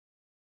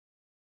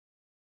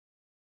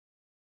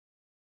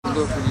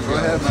Go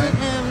ahead, man.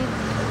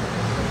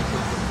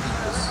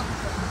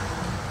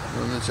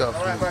 All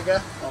right, my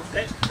guy.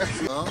 Okay.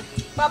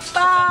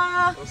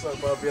 Papa. What's up,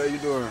 Poppy? How you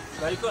doing?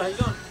 How you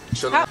doing?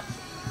 Shut up.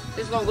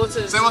 It's gonna go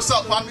to. Say what's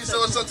up, Poppy. Say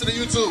what's up to the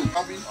YouTube,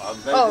 Poppy.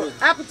 Oh,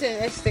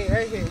 Appleton Estate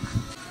right here.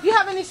 You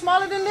have any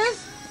smaller than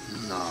this?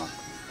 Nah.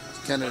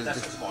 Canada.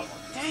 That's a small one.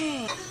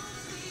 Dang.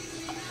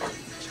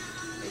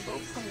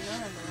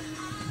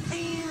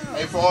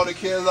 Hey, for all the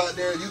kids out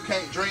there, you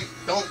can't drink,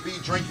 don't be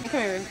drinking.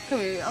 Come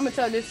here. I'm gonna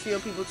tell this to your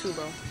people too,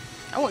 bro.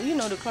 I want you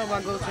know the club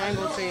I go to. I ain't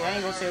gonna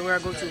say where I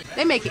go to.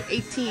 They make it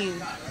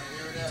 18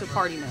 to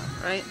party now,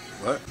 right?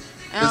 What?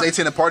 Is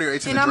 18 to party or 18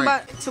 to drink? And I'm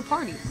about to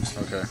party.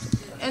 Okay.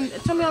 And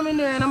tell me I'm in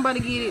there and I'm about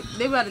to get it.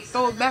 They about to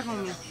throw it back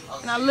on me.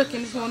 And I look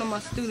and it's one of my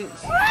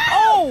students.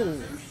 Oh!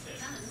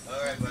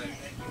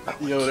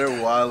 Yo, they're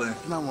wildin'.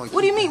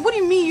 What do you mean? What do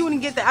you mean you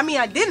wouldn't get that? I mean,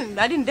 I didn't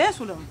dance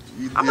with them.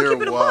 I'm gonna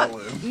keep it a buck.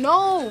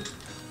 No,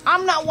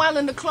 I'm not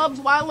wildin'. The club's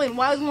wildin'.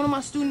 Why is one of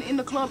my students in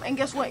the club? And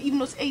guess what? Even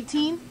though it's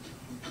 18,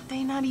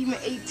 they not even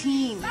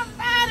 18.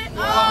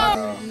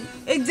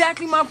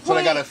 Exactly my point. So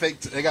they got a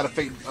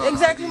fake.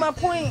 Exactly my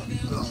point.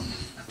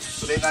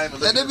 So they not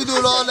even. And they be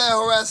doing all that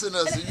harassing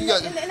us. And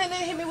then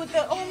they hit me with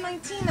the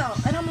 19 now,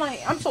 and I'm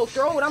like, I'm so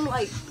thrilled. I'm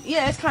like,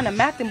 yeah, it's kind of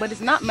mathing, but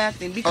it's not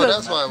mathing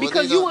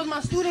because you was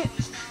my student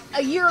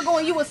a year ago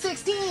and you was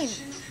 16.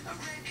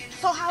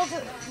 So how's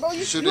it, bro?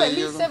 You at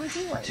least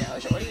 17 right now,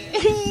 shorty.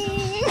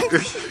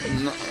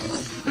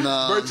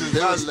 Nah, Birch is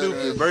not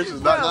stupid. Birch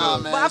is not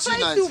dumb. But I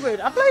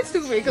played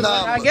stupid because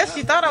I guess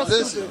she thought I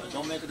was stupid.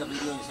 Don't make it a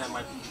video and say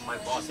my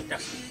boss said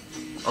that.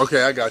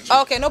 Okay, I got you.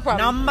 Okay, no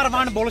problem. Number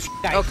one bullshit.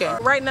 Okay,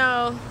 right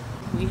now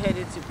we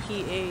headed to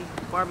PA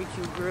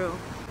Barbecue Grill.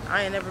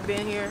 I ain't never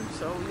been here,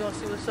 so we gonna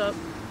see what's up.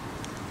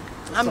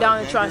 I'm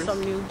down to try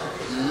something new.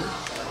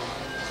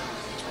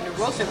 The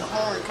roasted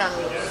corn kind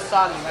of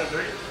soggy.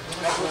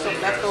 Like with some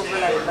leftover,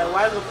 like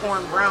why is the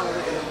corn brown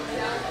with it?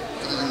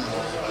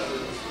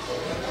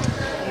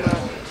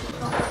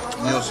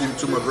 You don't see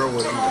too much roll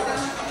with it.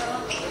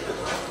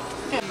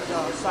 Can't be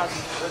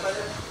soggy.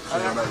 I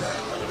don't like that.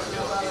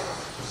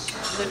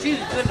 The cheese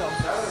is good though.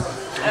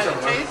 And the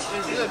taste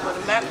is good, but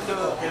the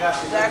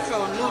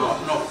actual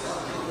noodle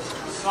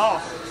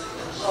soft.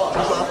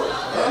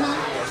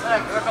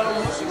 Like a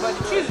little mushy, but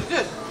the cheese is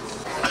good.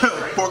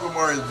 Pork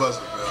calamari is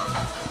busted,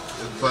 man.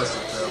 It's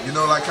busted, man. You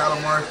know, like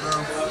calamari,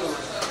 fam?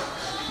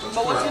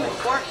 But what's in it?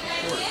 Pork?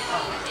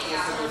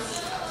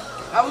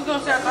 I was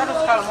gonna say I thought it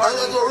was calamari.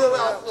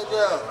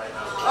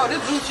 Oh,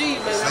 this blue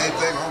cheese, baby. Same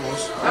thing,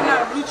 almost. I'm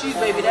not a blue cheese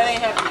baby. That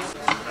ain't happening.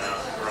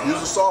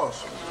 Use the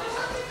sauce.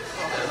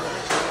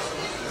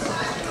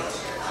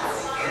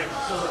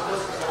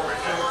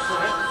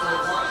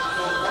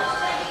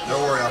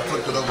 Don't worry, I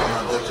flipped it over when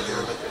I dipped it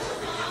in.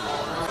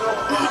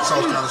 The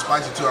sauce kind of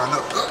spicy too, I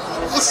know.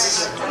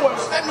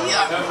 Let me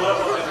up.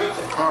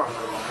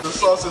 The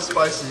sauce is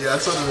spicy, yeah. I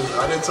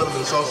didn't tell them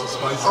the sauce is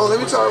spicy. Oh, let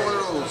me try one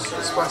of those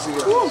spicy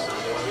ones.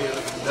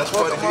 That's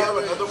funny. Do you have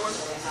another one?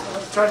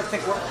 I'm trying to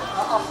think what.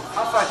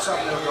 I'll find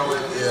something to go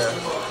with. Yeah.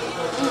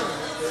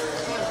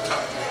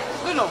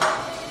 Good no.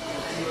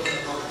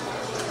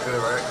 Good,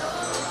 right?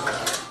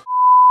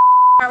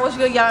 Alright, what's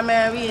good, y'all,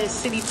 man? We in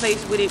City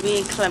Place with it. We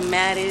in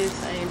Clematis.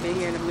 I ain't been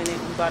here in a minute.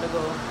 We about to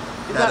go.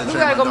 We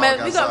gotta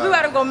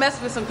go mess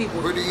with some people.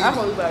 Where do you That's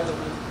what we about to go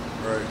do.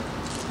 Right.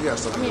 You got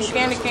something. I mean,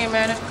 candy cane,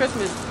 man. It's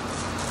Christmas.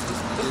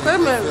 It's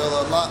Christmas. Feel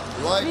a lot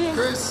like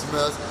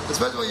Christmas,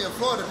 especially when you're in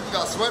Florida. People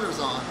got sweaters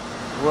on.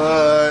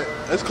 What?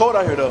 It's cold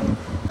out here though.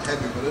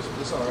 Heavy, but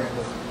it's all right.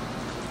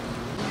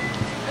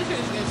 This shit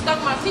is getting stuck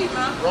in my teeth,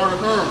 man.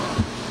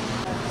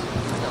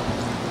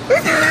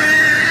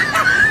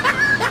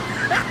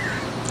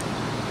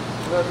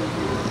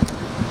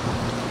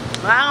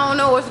 I don't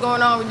know what's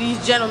going on with these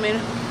gentlemen.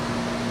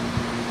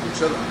 I'm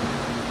chilling. I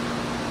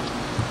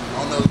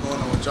don't know what's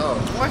going on with y'all.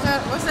 What's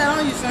that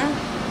on you, sir?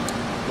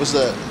 What's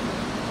that?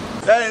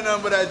 That ain't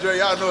nothing but that Dre.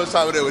 Y'all know it's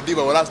time with it with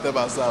Debo when I step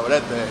outside with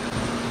that thing.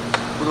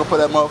 We're gonna put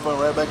that motherfucker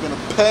right back in the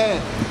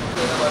pan.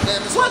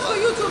 What's good,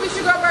 YouTube? It's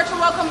your girl Bertram.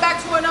 Welcome back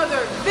to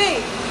another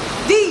video.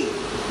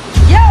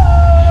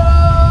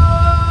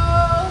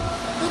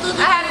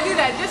 I had to do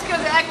that just because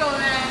of echo,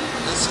 man.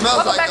 It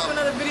smells Welcome like back to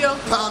another video.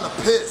 Pound of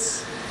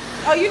piss.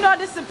 Oh, you know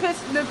this is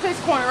the piss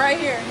corner right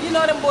here. You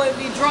know them boys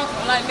be drunk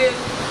like this.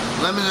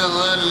 Lemon and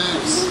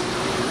loose.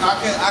 I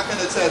can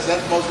attest.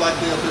 That's most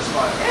likely a piss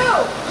fire.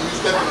 Ew. You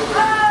stepping over there.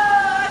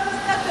 I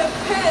just stepped in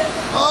piss.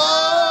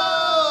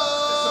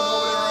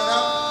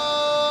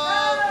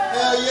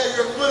 Hell yeah,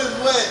 your foot is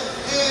wet.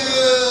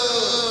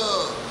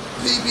 Ew.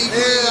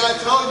 Yeah, I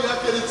told you I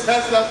could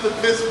attest that's the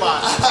piss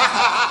spot.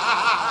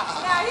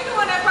 Nah, he the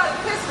one that probably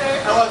pissed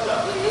there. Watch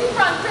out. He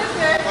probably pissed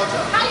there. Watch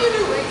out. How you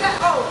do it?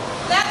 Oh,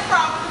 that's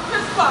probably the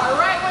piss spot,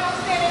 right when I'm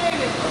standing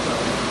in it.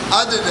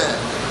 I did that.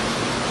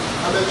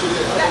 I bet you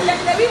did.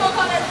 That we gonna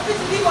call that piss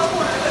Debo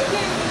corner.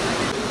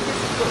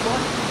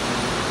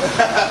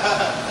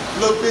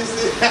 Little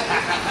pissy.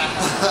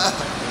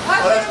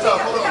 Oh, that's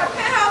tough. We got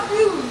penthouse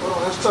views. Hold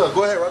on, that's tough.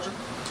 Go ahead, Roger.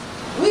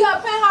 We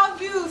got penthouse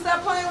views.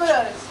 Stop playing with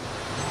us.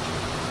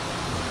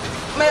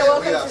 Man,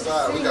 we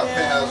outside. We got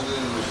penthouse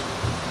views.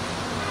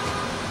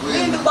 We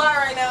in Dubai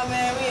right now,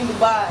 man. We in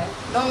Dubai.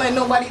 Don't let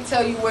nobody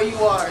tell you where you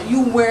are.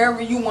 You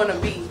wherever you want to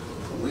be.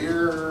 We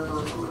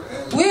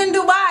in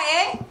Dubai,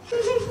 eh?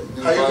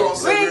 How you gonna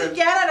say we're in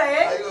Canada,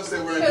 eh? How you gonna say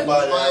we're in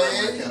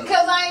Dubai?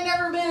 Because I ain't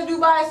never been to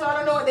Dubai, so I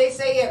don't know what they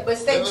say yet. But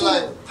stay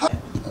tuned. Like,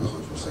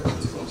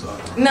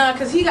 nah,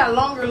 because he got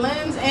longer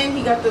limbs and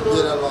he got the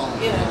little...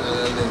 Yeah.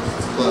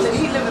 So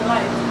he living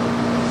life.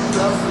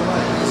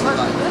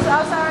 This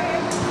outside right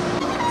here?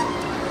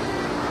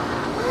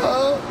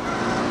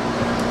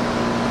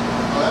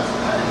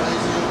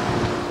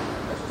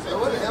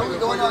 What the hell we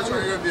going out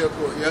here?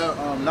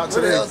 Yeah, not Where the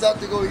today. hell's out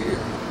to go here?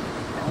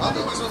 I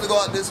think we're supposed to go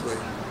out this way.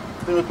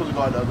 I think we're supposed to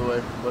go out the other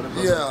way. But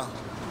Yeah.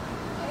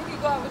 You can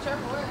go out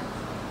whichever way.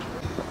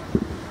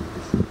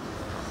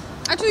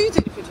 Actually, you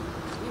take the picture.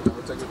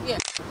 We'll take it. Yeah.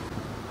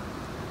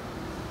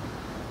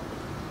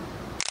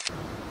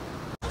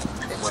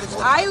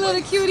 Hi,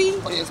 little cutie.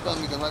 Oh, yeah, it's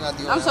coming because I got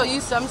the I'm so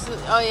used to.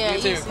 Oh yeah.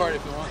 You can take a card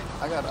if you want.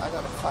 I got a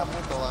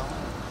 5-month-old at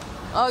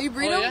home. Oh, you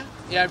breed them? Yeah?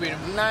 Yeah, I breed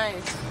them.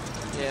 Nice.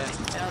 Yeah.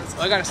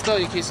 Well, I got a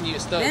stud in case you need a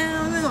stud.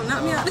 Damn, they gonna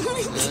knock me out.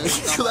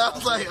 Cause I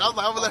was like, I'm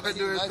gonna let her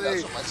do her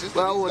thing.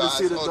 But I want to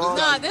see the dog.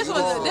 Nah, this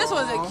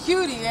was a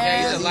cutie, man.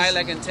 Yeah, he's a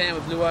lilac and tan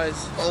with blue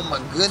eyes. Oh my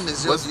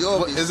goodness,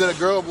 Is it a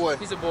girl or boy?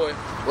 He's a boy.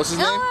 What's his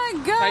name? Oh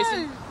my god.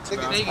 Tyson.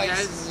 Thank you,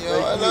 guys.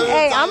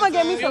 Hey, I'm gonna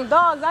get me some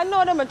dogs. I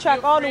know them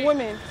attract all the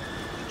women.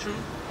 True.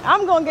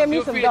 I'm gonna get me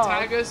Feel some free dogs. to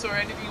tag us or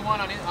anything you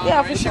want on it.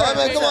 Yeah, for sure. All right,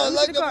 man, come on,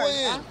 Look like the up card.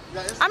 on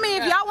in. I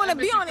mean, if y'all want to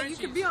be on it, you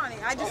Frenchie. can be on it.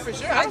 I just, for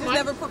sure. I just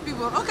never put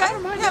people. Okay,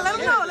 yeah, let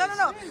them know. Let them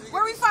know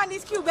where we find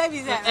these cute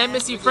babies at.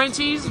 Embassy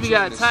Frenchies. We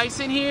got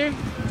Tyson here.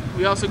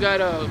 We also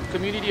got a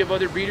community of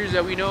other breeders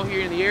that we know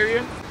here in the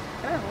area.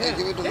 Hey,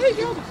 give it the There you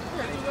go.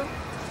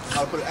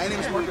 I'll put it. I ain't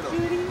even mark it up.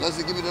 Let's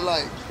give it a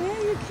like. Yeah,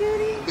 you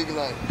cutie. Big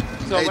like.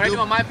 So when I do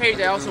on my page,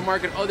 I also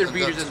market other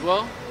breeders as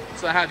well.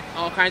 So I have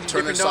all kinds of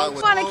different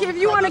dogs. If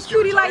you want a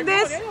cutie like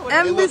this,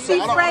 Embassy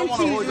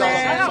Frenchies,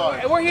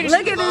 man. We're here to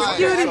Look at this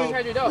cutie.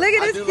 Look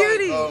at this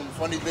cutie.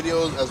 Funny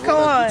videos as Come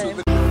well as on.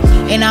 YouTube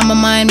videos. And on my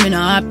mind, me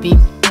not happy.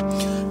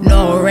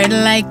 No red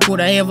light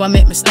could I ever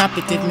make me stop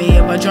it. If me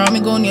ever draw me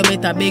gun, you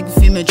better beg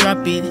for me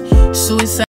drop it. Suicide.